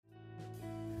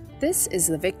This is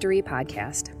the Victory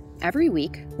Podcast. Every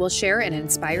week, we'll share an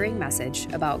inspiring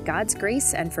message about God's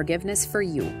grace and forgiveness for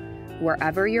you,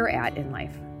 wherever you're at in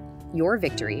life. Your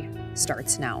victory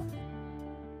starts now.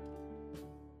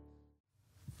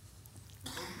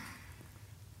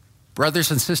 Brothers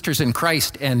and sisters in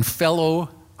Christ and fellow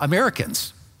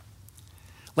Americans,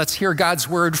 let's hear God's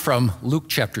word from Luke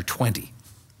chapter 20.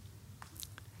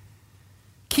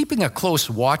 Keeping a close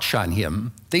watch on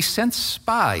him, they sent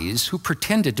spies who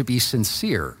pretended to be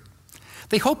sincere.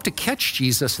 They hoped to catch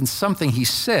Jesus in something he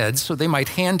said so they might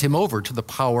hand him over to the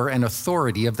power and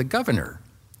authority of the governor.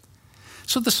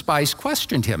 So the spies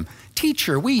questioned him,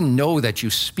 "Teacher, we know that you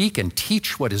speak and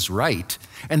teach what is right,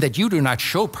 and that you do not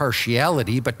show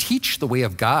partiality, but teach the way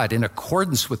of God in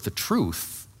accordance with the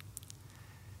truth.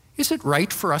 Is it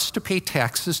right for us to pay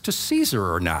taxes to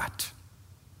Caesar or not?"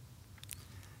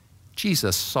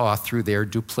 Jesus saw through their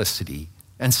duplicity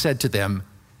and said to them,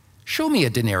 "Show me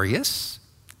a denarius.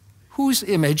 Whose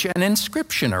image and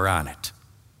inscription are on it?"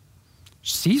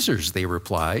 "Caesar's," they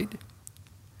replied.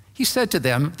 He said to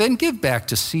them, "Then give back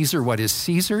to Caesar what is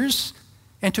Caesar's,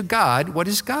 and to God what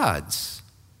is God's."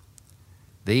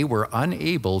 They were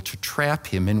unable to trap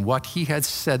him in what he had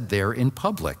said there in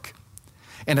public,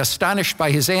 and astonished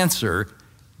by his answer,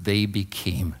 they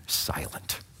became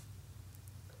silent.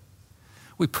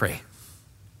 We pray.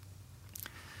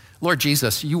 Lord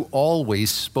Jesus, you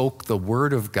always spoke the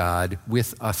word of God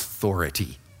with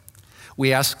authority.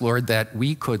 We ask, Lord, that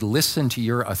we could listen to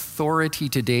your authority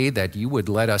today, that you would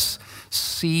let us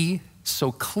see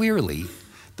so clearly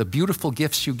the beautiful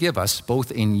gifts you give us, both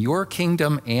in your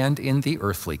kingdom and in the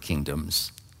earthly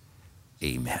kingdoms.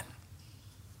 Amen.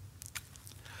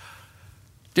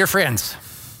 Dear friends,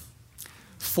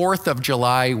 4th of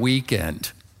July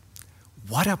weekend.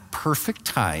 What a perfect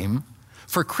time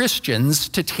for Christians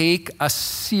to take a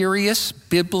serious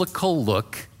biblical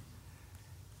look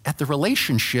at the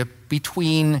relationship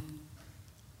between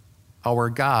our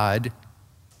God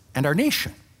and our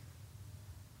nation,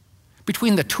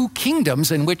 between the two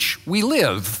kingdoms in which we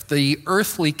live, the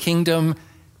earthly kingdom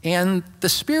and the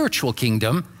spiritual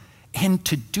kingdom, and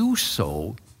to do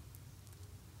so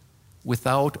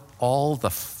without all the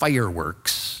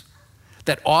fireworks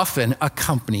that often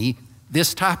accompany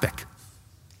this topic.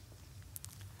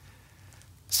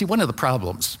 See, one of the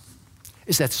problems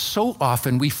is that so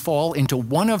often we fall into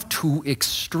one of two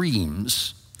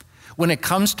extremes when it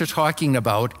comes to talking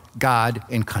about God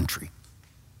and country.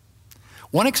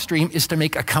 One extreme is to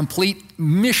make a complete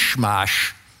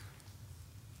mishmash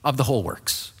of the whole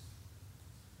works.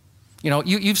 You know,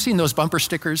 you've seen those bumper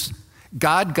stickers,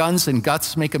 "God, guns, and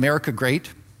guts make America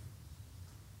great."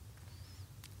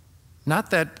 Not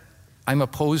that I'm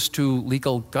opposed to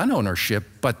legal gun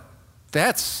ownership, but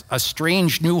that's a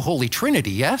strange new Holy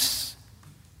Trinity, yes?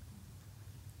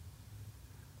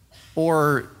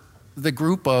 Or the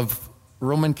group of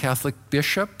Roman Catholic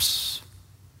bishops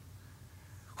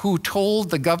who told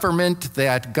the government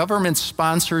that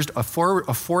government-sponsored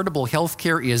affordable health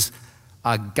care is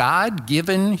a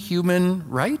God-given human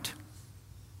right?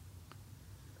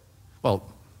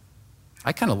 Well,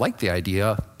 I kind of like the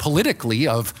idea politically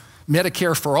of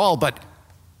Medicare for all, but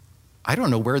I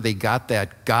don't know where they got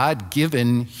that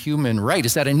God-given human right.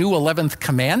 Is that a new 11th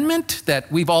commandment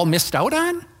that we've all missed out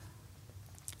on? And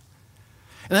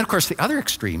then, of course, the other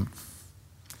extreme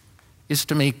is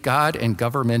to make God and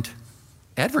government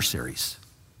adversaries.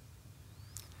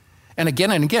 And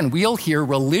again, we'll hear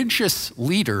religious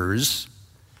leaders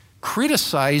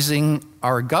criticizing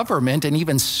our government and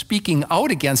even speaking out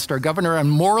against our governor on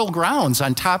moral grounds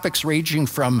on topics ranging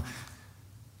from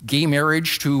gay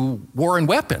marriage to war and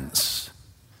weapons,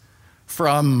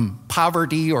 from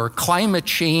poverty or climate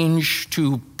change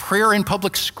to prayer in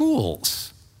public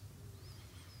schools.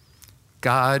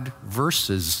 God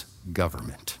versus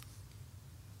government.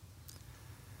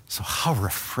 So how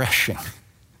refreshing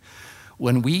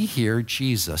when we hear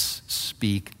Jesus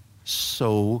speak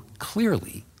so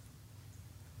clearly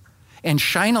and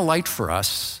shine a light for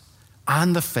us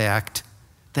on the fact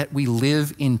that we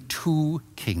live in two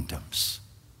kingdoms.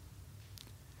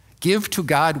 Give to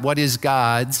God what is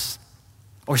God's,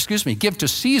 give to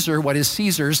Caesar what is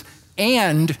Caesar's,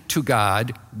 and to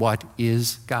God what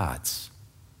is God's.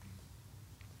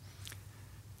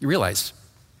 You realize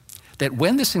that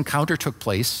when this encounter took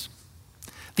place,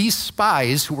 these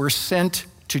spies who were sent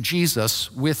to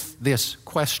Jesus with this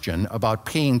question about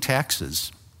paying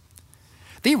taxes,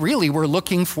 they really were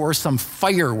looking for some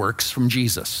fireworks from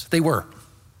Jesus. They were.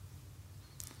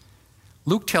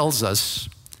 Luke tells us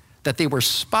that they were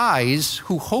spies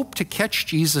who hoped to catch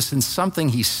Jesus in something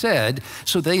he said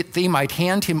so they might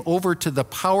hand him over to the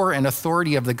power and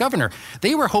authority of the governor.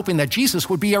 They were hoping that Jesus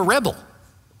would be a rebel,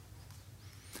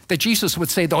 that Jesus would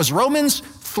say, those Romans,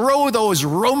 throw those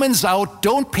Romans out,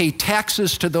 don't pay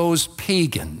taxes to those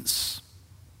pagans.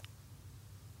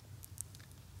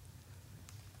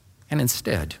 And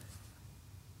instead,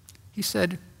 he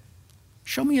said,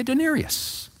 show me a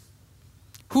denarius.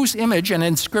 Whose image and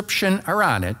inscription are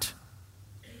on it?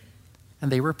 And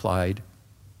they replied,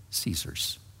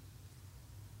 Caesar's.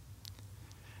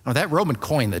 Now that Roman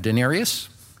coin, the denarius,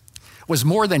 was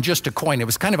more than just a coin. It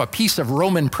was kind of a piece of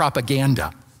Roman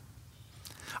propaganda.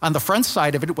 On the front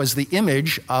side of it was the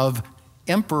image of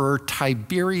Emperor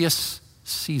Tiberius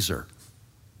Caesar,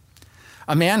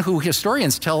 a man who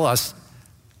historians tell us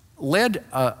led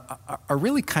a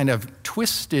really kind of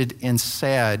twisted and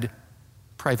sad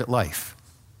private life.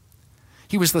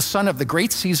 He was the son of the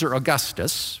great Caesar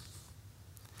Augustus,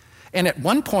 and at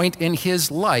one point in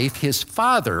his life, his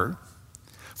father,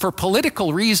 for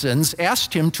political reasons,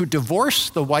 asked him to divorce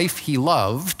the wife he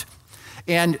loved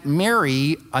and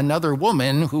marry another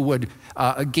woman who would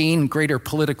gain greater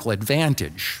political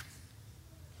advantage.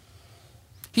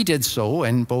 He did so,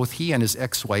 and both he and his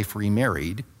ex-wife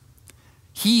remarried.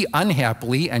 He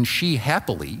unhappily and she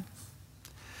happily.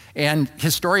 And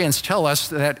historians tell us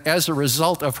that as a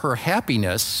result of her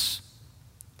happiness,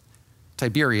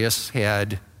 Tiberius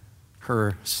had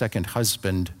her second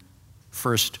husband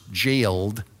first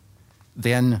jailed,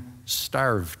 then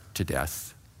starved to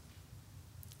death.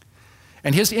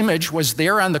 And his image was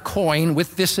there on the coin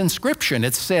with this inscription.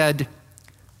 It said,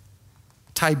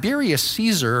 Tiberius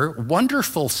Caesar,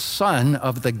 wonderful son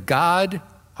of the god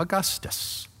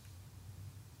Augustus.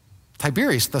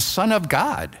 Tiberius, the son of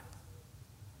God.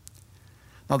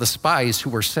 Now, the spies who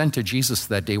were sent to Jesus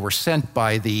that day were sent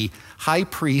by the high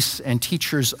priests and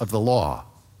teachers of the law.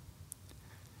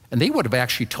 And they would have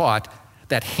actually taught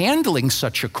that handling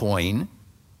such a coin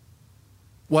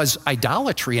was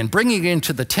idolatry, and bringing it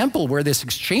into the temple where this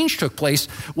exchange took place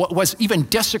was even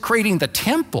desecrating the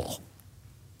temple.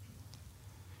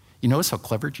 You notice how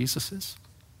clever Jesus is?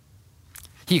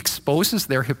 He exposes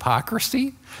their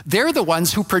hypocrisy. They're the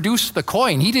ones who produced the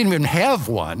coin. He didn't even have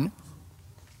one.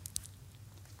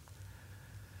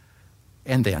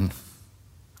 And then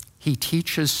he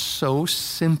teaches so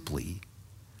simply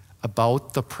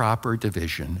about the proper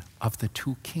division of the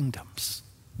two kingdoms.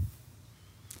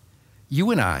 You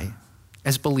and I,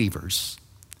 as believers,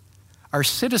 are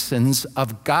citizens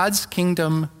of God's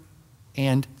kingdom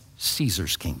and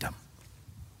Caesar's kingdom.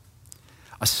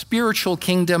 A spiritual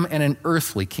kingdom and an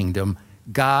earthly kingdom,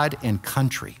 God and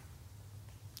country.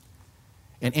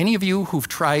 And any of you who've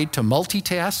tried to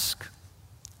multitask,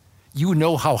 you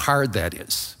know how hard that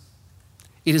is.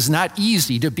 It is not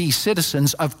easy to be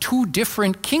citizens of two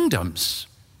different kingdoms.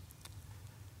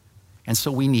 And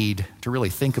so we need to really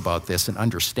think about this and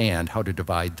understand how to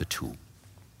divide the two.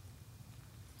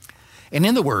 And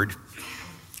in the Word,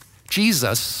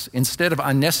 Jesus, instead of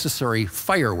unnecessary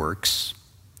fireworks,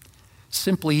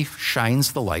 simply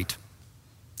shines the light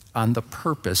on the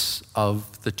purpose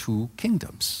of the two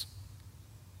kingdoms.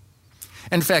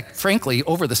 In fact, frankly,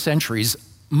 over the centuries,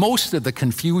 most of the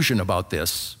confusion about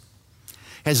this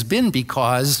has been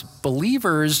because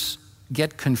believers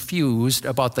get confused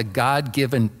about the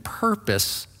God-given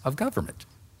purpose of government.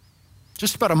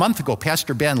 Just about a month ago,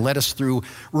 Pastor Ben led us through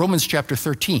Romans chapter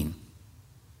 13,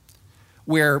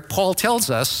 where Paul tells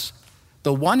us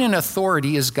the one in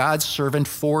authority is God's servant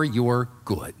for your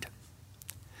good.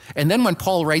 And then when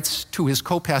Paul writes to his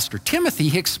co-pastor Timothy,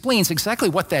 he explains exactly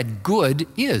what that good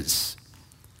is.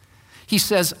 He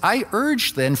says, I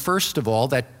urge then, first of all,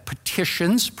 that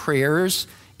petitions, prayers,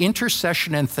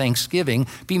 intercession, and thanksgiving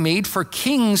be made for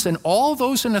kings and all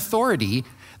those in authority,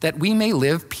 that we may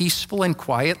live peaceful and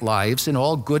quiet lives in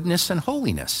all goodness and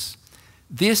holiness.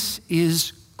 This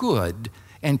is good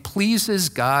and pleases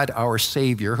God our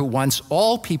Savior, who wants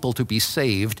all people to be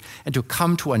saved and to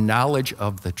come to a knowledge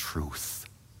of the truth.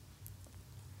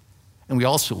 And we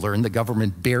also learn the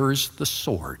government bears the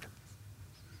sword.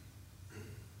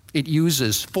 It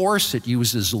uses force, it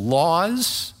uses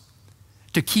laws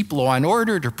to keep law and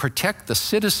order, to protect the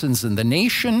citizens and the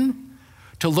nation,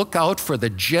 to look out for the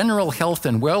general health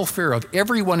and welfare of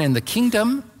everyone in the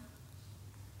kingdom.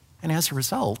 And as a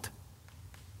result,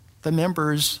 the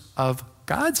members of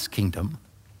God's kingdom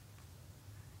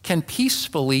can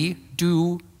peacefully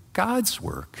do God's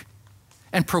work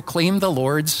and proclaim the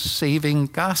Lord's saving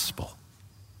gospel.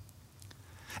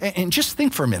 And just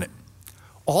think for a minute,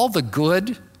 all the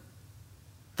good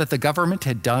that the government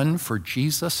had done for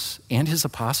Jesus and his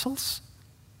apostles?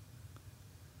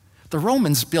 The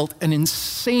Romans built an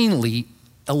insanely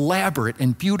elaborate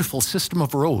and beautiful system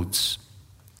of roads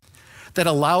that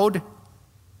allowed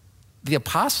the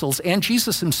apostles and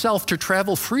Jesus himself to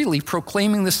travel freely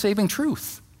proclaiming the saving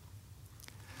truth.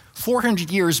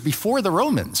 400 years before the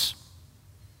Romans,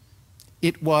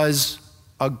 it was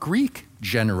a Greek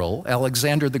general,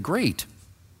 Alexander the Great,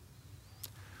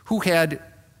 who had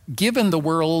given the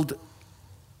world,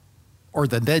 or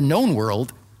the then known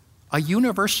world, a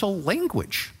universal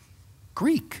language,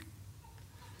 Greek,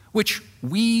 which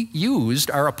we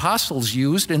used, our apostles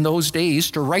used in those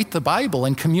days to write the Bible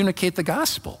and communicate the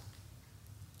gospel.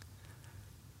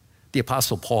 The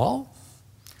Apostle Paul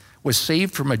was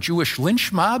saved from a Jewish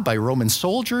lynch mob by Roman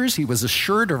soldiers. He was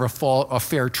assured of a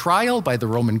fair trial by the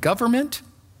Roman government.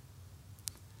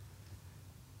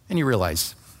 And you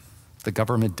realize the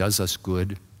government does us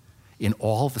good in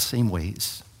all the same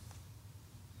ways.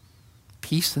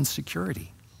 Peace and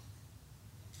security.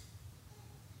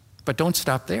 But don't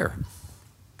stop there.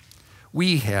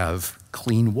 We have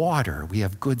clean water. We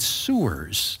have good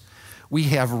sewers. We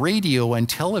have radio and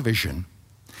television.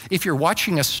 If you're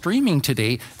watching us streaming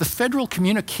today, the Federal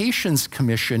Communications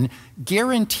Commission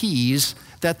guarantees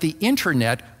that the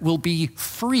internet will be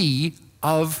free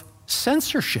of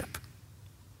censorship.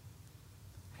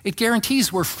 It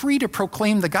guarantees we're free to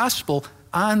proclaim the gospel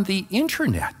on the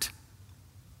internet.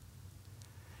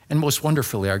 And most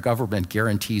wonderfully, our government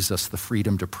guarantees us the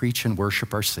freedom to preach and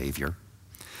worship our Savior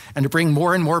and to bring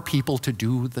more and more people to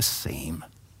do the same.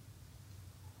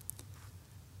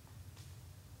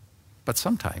 But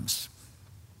sometimes,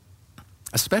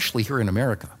 especially here in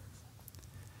America,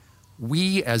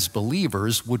 we as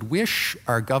believers would wish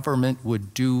our government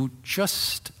would do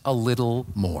just a little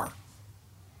more.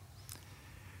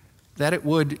 That it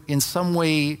would in some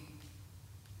way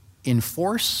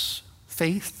enforce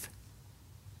faith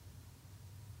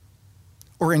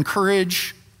or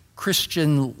encourage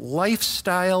Christian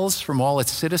lifestyles from all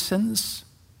its citizens.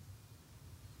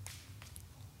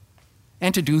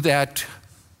 And to do that,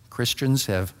 Christians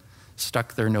have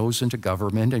stuck their nose into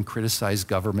government and criticized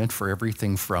government for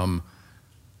everything from,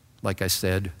 like I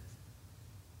said,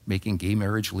 making gay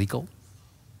marriage legal,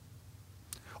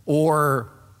 or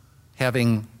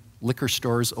having liquor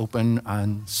stores open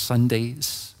on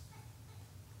Sundays.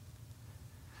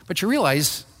 But you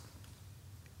realize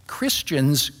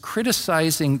Christians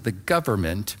criticizing the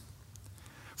government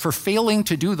for failing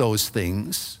to do those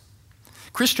things,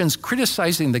 Christians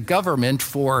criticizing the government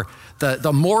for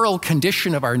the moral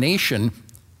condition of our nation,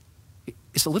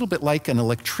 is a little bit like an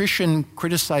electrician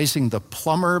criticizing the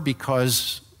plumber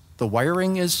because the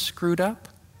wiring is screwed up.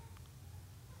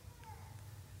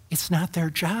 It's not their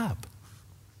job.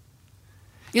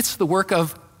 It's the work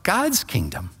of God's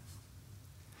kingdom.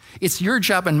 It's your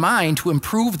job and mine to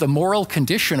improve the moral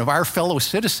condition of our fellow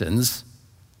citizens,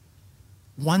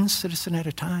 one citizen at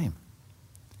a time,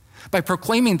 by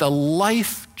proclaiming the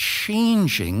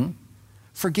life-changing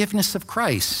forgiveness of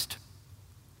Christ.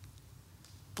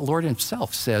 The Lord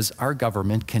himself says our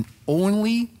government can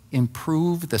only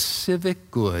improve the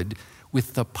civic good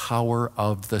with the power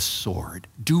of the sword.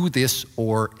 Do this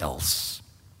or else.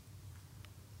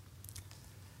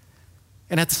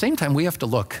 And at the same time, we have to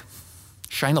look,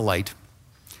 shine a light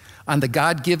on the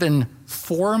God-given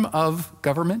form of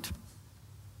government.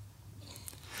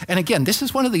 And again, this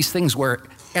is one of these things where,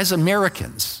 as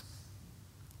Americans,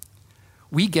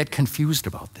 we get confused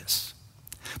about this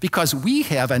because we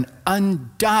have an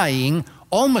undying,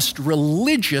 almost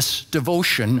religious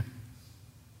devotion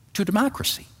to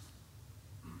democracy.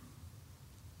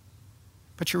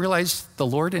 But you realize the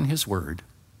Lord in his word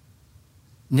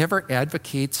never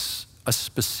advocates a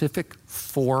specific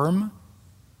form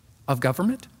of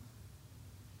government.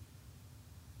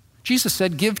 Jesus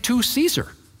said, "Give to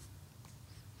Caesar."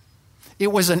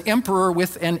 It was an emperor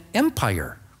with an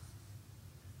empire.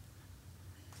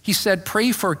 He said,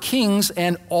 "Pray for kings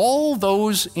and all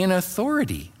those in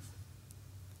authority."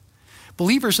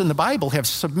 Believers in the Bible have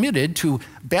submitted to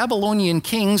Babylonian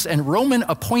kings and Roman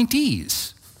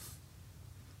appointees.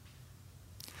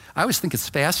 I always think it's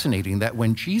fascinating that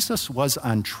when Jesus was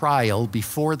on trial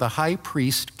before the high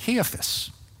priest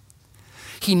Caiaphas,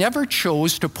 he never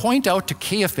chose to point out to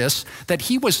Caiaphas that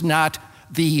he was not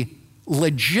the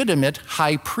legitimate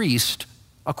high priest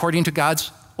according to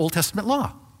God's Old Testament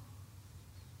law.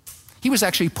 He was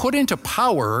actually put into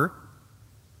power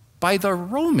by the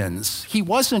Romans. He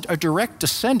wasn't a direct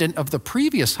descendant of the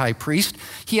previous high priest.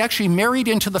 He actually married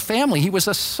into the family. He was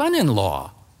a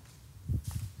son-in-law.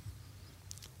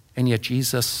 And yet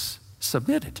Jesus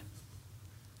submitted.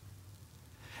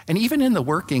 And even in the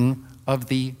working of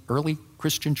the early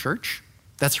Christian church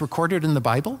that's recorded in the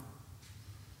Bible,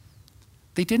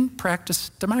 They didn't practice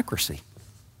democracy.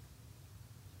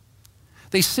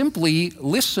 They simply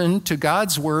listened to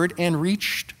God's word and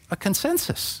reached a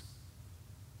consensus.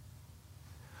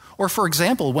 Or, for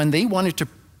example, when they wanted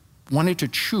to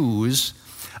choose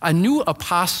a new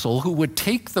apostle who would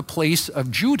take the place of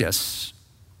Judas,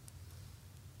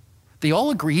 they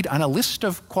all agreed on a list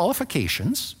of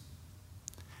qualifications.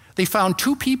 They found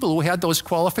 2 people who had those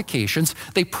qualifications.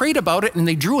 They prayed about it, and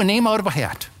they drew a name out of a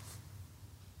hat.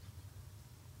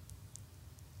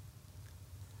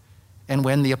 And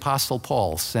when the Apostle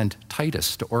Paul sent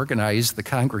Titus to organize the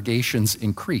congregations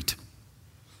in Crete,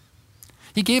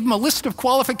 he gave him a list of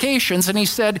qualifications, and he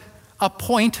said,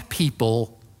 appoint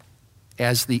people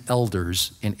as the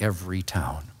elders in every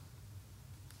town.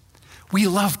 We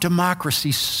love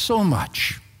democracy so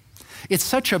much. It's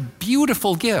such a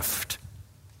beautiful gift.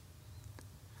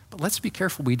 But let's be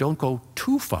careful we don't go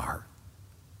too far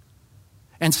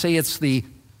and say it's the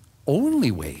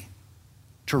only way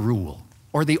to rule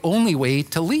or the only way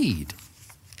to lead.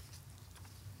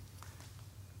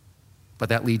 But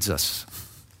that leads us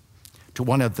to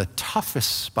one of the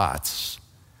toughest spots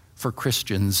for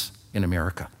Christians in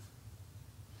America.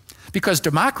 Because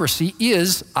democracy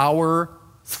is our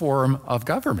form of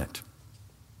government.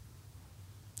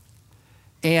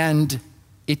 And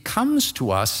it comes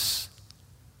to us,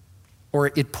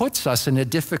 or it puts us in a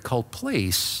difficult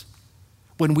place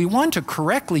when we want to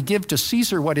correctly give to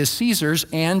Caesar what is Caesar's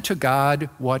and to God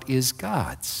what is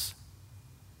God's.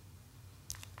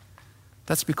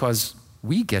 That's because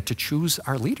we get to choose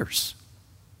our leaders.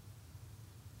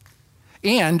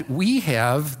 And we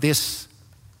have this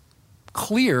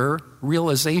clear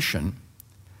realization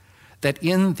that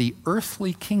in the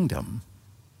earthly kingdom,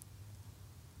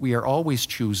 we are always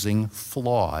choosing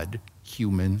flawed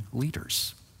human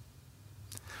leaders.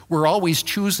 We're always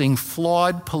choosing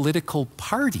flawed political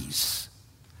parties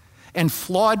and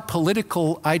flawed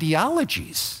political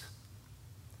ideologies.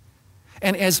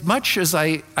 And as much as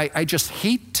I just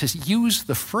hate to use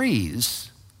the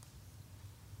phrase,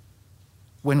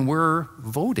 when we're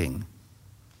voting,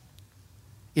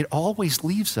 it always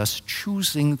leaves us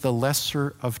choosing the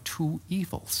lesser of 2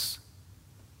 evils.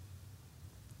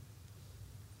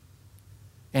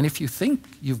 And if you think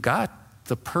you've got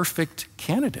the perfect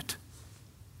candidate,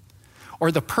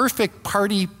 or the perfect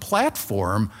party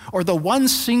platform, or the one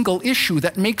single issue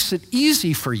that makes it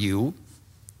easy for you,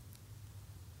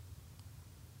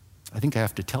 I think I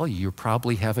have to tell you, you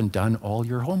probably haven't done all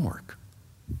your homework.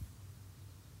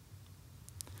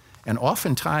 And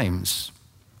oftentimes,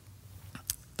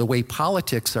 the way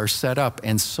politics are set up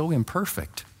and so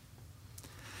imperfect,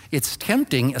 it's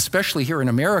tempting, especially here in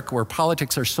America where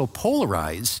politics are so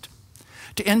polarized,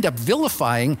 to end up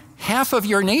vilifying half of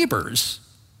your neighbors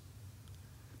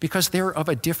because they're of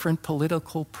a different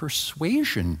political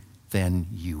persuasion than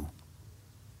you.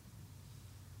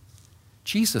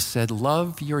 Jesus said,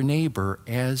 love your neighbor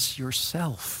as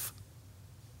yourself.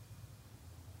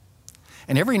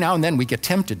 And every now and then we get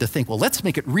tempted to think, well, let's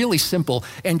make it really simple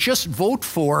and just vote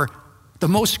for the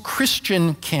most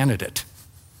Christian candidate.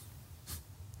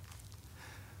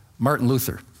 Martin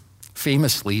Luther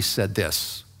famously said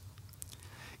this: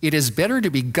 it is better to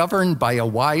be governed by a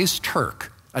wise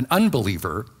Turk, an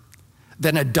unbeliever,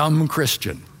 than a dumb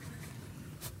Christian.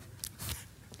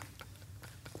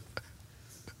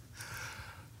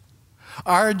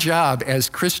 Our job as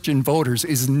Christian voters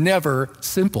is never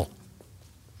simple.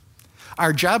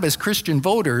 Our job as Christian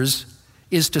voters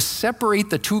is to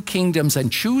separate the 2 kingdoms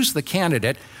and choose the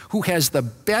candidate who has the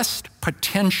best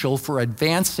potential for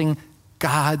advancing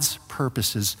God's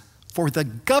purposes for the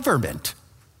government,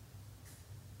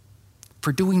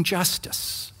 for doing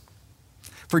justice,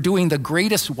 for doing the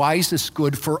greatest, wisest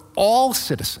good for all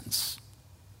citizens,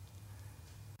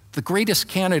 the greatest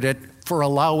candidate for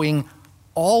allowing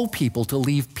all people to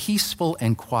lead peaceful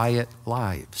and quiet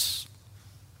lives.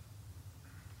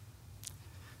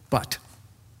 But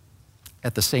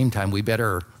at the same time, we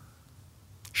better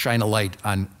shine a light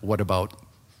on what about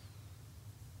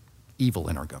evil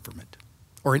in our government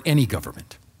or in any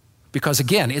government. Because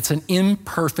again, it's an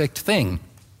imperfect thing.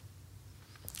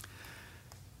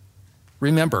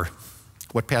 Remember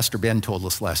what Pastor Ben told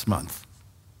us last month.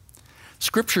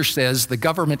 Scripture says the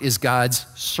government is God's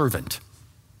servant.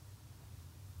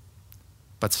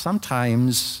 But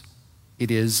sometimes it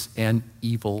is an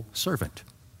evil servant.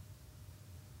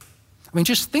 I mean,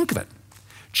 just think of it.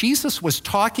 Jesus was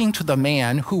talking to the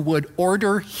man who would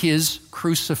order his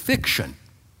crucifixion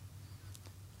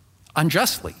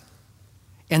unjustly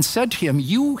and said to him,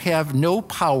 you have no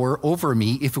power over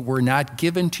me if it were not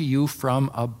given to you from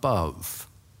above.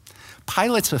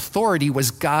 Pilate's authority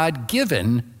was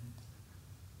God-given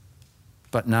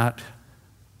but not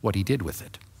what he did with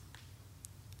it.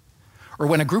 Or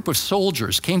when a group of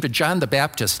soldiers came to John the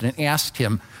Baptist and asked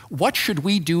him, "What should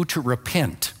we do to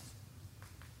repent?"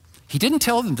 He didn't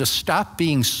tell them to stop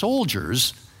being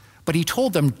soldiers, but he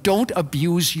told them, "Don't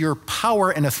abuse your power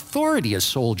and authority as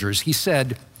soldiers." He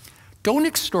said, "Don't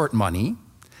extort money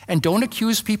and don't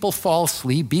accuse people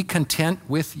falsely. Be content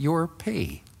with your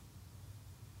pay."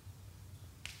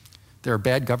 There are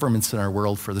bad governments in our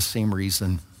world for the same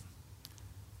reason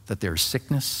that there's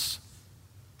sickness,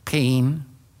 pain,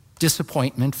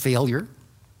 disappointment, failure,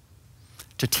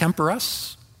 to temper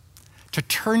us, to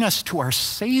turn us to our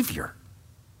Savior,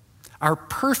 our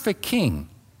perfect King,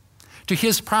 to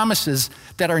his promises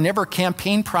that are never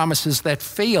campaign promises that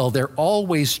fail. They're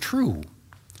always true.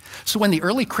 So when the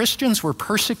early Christians were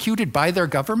persecuted by their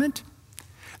government,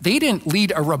 they didn't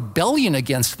lead a rebellion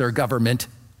against their government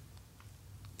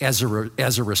as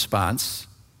a response.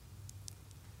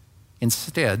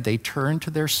 Instead, they turned to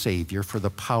their Savior for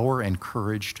the power and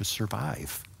courage to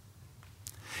survive.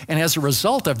 And as a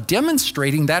result of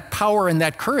demonstrating that power and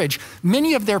that courage,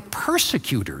 many of their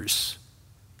persecutors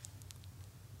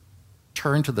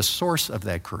turned to the source of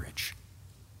that courage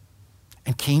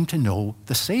and came to know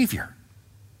the Savior.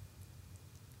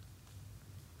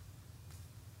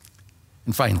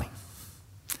 And finally,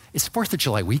 it's 4th of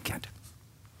July weekend.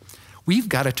 We've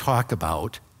got to talk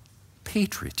about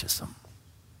patriotism,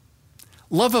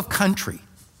 love of country,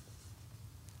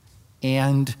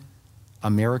 and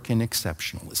American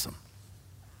exceptionalism.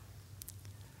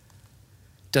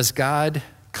 Does God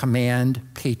command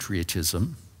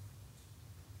patriotism?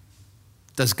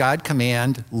 Does God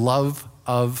command love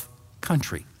of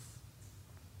country?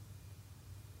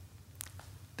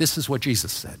 This is what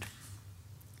Jesus said.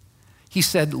 He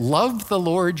said, "Love the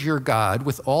Lord your God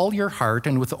with all your heart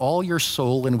and with all your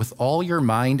soul and with all your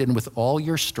mind and with all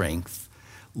your strength.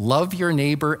 Love your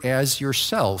neighbor as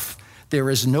yourself. There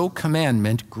is no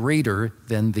commandment greater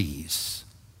than these."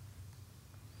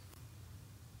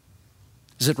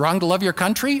 Is it wrong to love your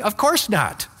country? Of course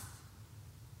not.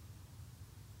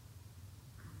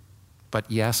 But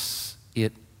yes,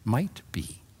 it might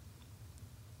be.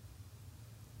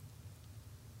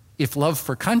 If love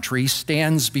for country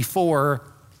stands before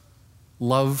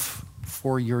love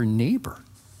for your neighbor,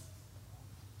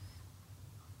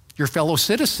 your fellow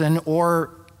citizen,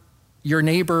 or your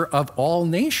neighbor of all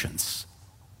nations.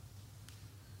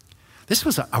 This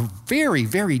was a very,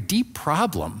 very deep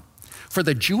problem for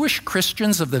the Jewish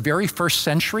Christians of the very first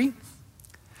century,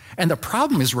 and the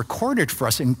problem is recorded for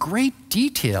us in great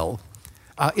detail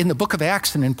in the book of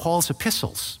Acts and in Paul's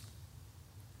epistles.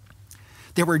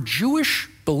 There were Jewish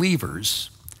believers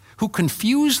who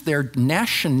confused their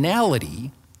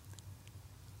nationality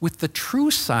with the true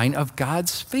sign of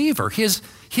God's favor,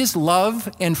 his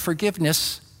love and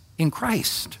forgiveness in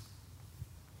Christ.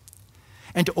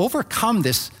 And to overcome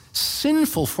this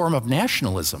sinful form of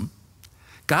nationalism,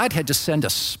 God had to send a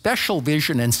special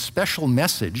vision and special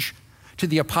message to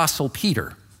the Apostle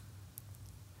Peter.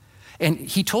 And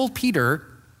he told Peter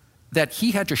that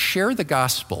he had to share the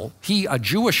gospel. He, a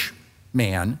Jewish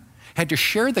man, had to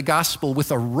share the gospel with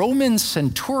a Roman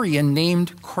centurion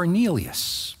named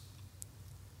Cornelius.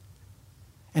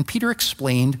 And Peter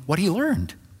explained what he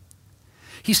learned.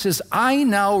 He says, "I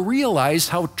now realize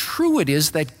how true it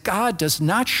is that God does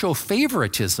not show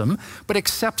favoritism, but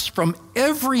accepts from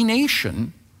every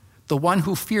nation the one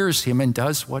who fears him and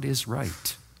does what is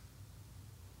right."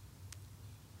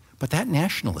 But that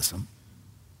nationalism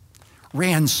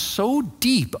ran so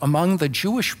deep among the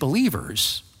Jewish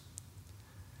believers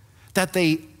that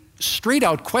they straight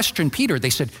out questioned Peter. They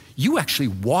said, "You actually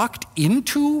walked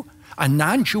into a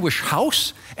non-Jewish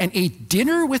house and ate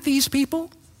dinner with these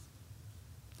people?"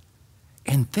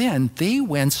 And then they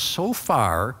went so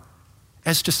far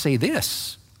as to say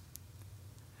this.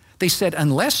 They said,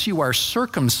 "Unless you are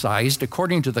circumcised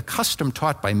according to the custom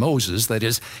taught by Moses, that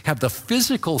is, have the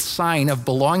physical sign of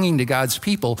belonging to God's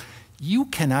people, you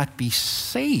cannot be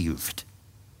saved."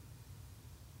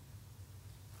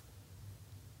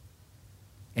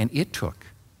 And it took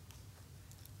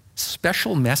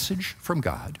special message from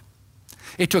God.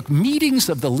 It took meetings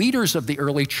of the leaders of the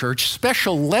early church,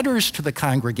 special letters to the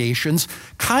congregations,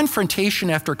 confrontation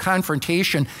after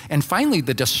confrontation, and finally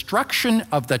the destruction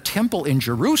of the temple in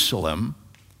Jerusalem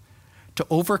to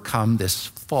overcome this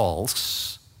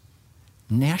false,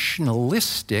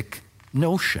 nationalistic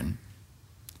notion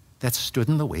that stood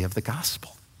in the way of the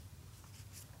gospel.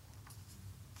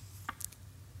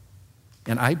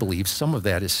 And I believe some of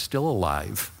that is still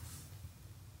alive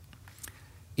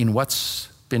in what's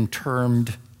been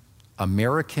termed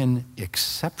American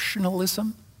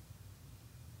exceptionalism.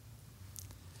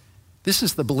 This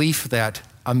is the belief that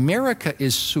America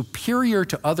is superior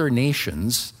to other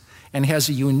nations and has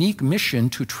a unique mission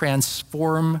to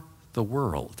transform the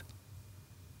world.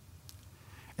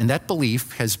 And that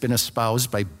belief has been espoused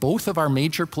by both of our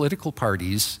major political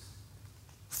parties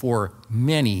for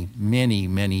many, many,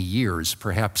 many years,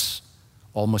 perhaps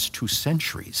almost 2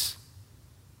 centuries.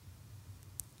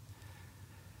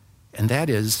 And that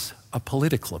is a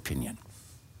political opinion,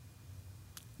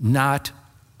 not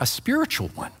a spiritual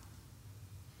one.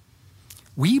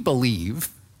 We believe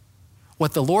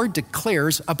what the Lord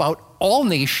declares about all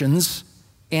nations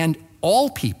and all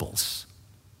peoples.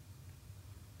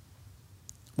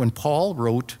 When Paul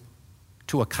wrote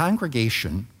to a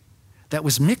congregation that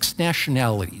was mixed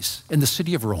nationalities in the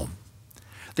city of Rome,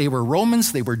 they were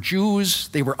Romans, they were Jews,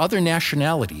 they were other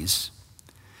nationalities,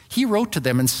 he wrote to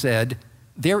them and said,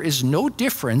 "There is no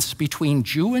difference between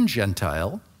Jew and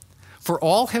Gentile, for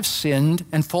all have sinned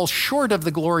and fall short of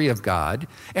the glory of God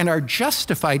and are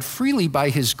justified freely by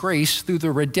his grace through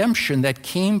the redemption that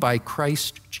came by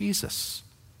Christ Jesus."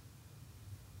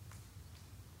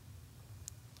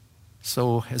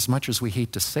 So, as much as we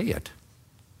hate to say it,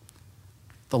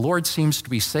 the Lord seems to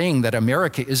be saying that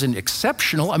America isn't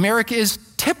exceptional, America is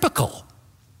typical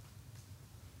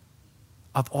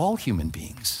of all human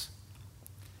beings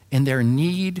in their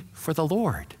need for the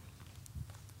Lord.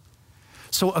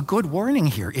 So a good warning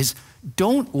here is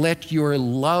don't let your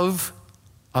love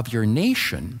of your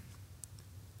nation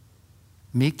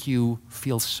make you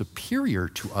feel superior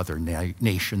to other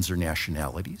nations or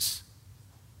nationalities,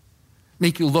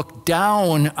 make you look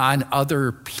down on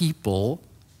other people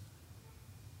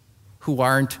who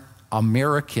aren't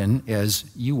American as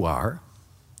you are.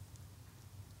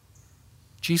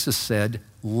 Jesus said,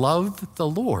 love the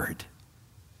Lord,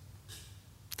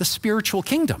 the spiritual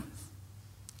kingdom.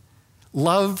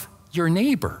 Love your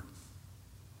neighbor.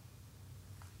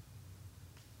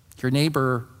 Your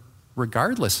neighbor,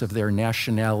 regardless of their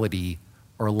nationality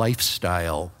or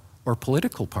lifestyle or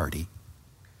political party.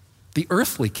 The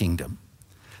earthly kingdom.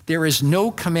 There is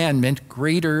no commandment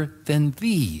greater than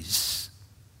these.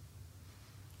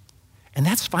 And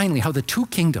that's finally how the 2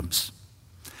 kingdoms,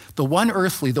 the one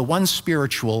earthly, the one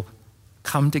spiritual,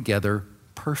 come together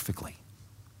perfectly.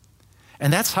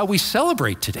 And that's how we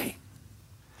celebrate today.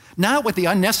 Not with the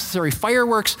unnecessary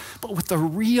fireworks, but with the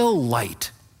real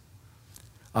light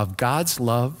of God's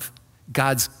love,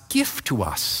 God's gift to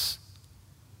us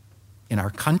in our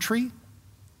country,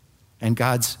 and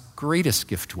God's greatest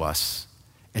gift to us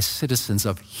as citizens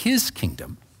of his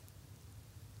kingdom.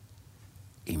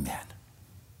 Amen.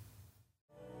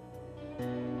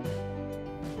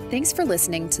 Thanks for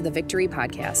listening to the Victory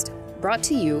Podcast, brought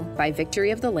to you by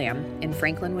Victory of the Lamb in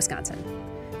Franklin, Wisconsin.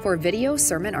 For video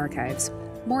sermon archives,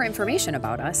 more information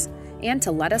about us, and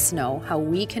to let us know how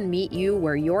we can meet you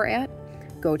where you're at,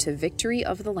 go to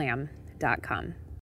victoryofthelamb.com.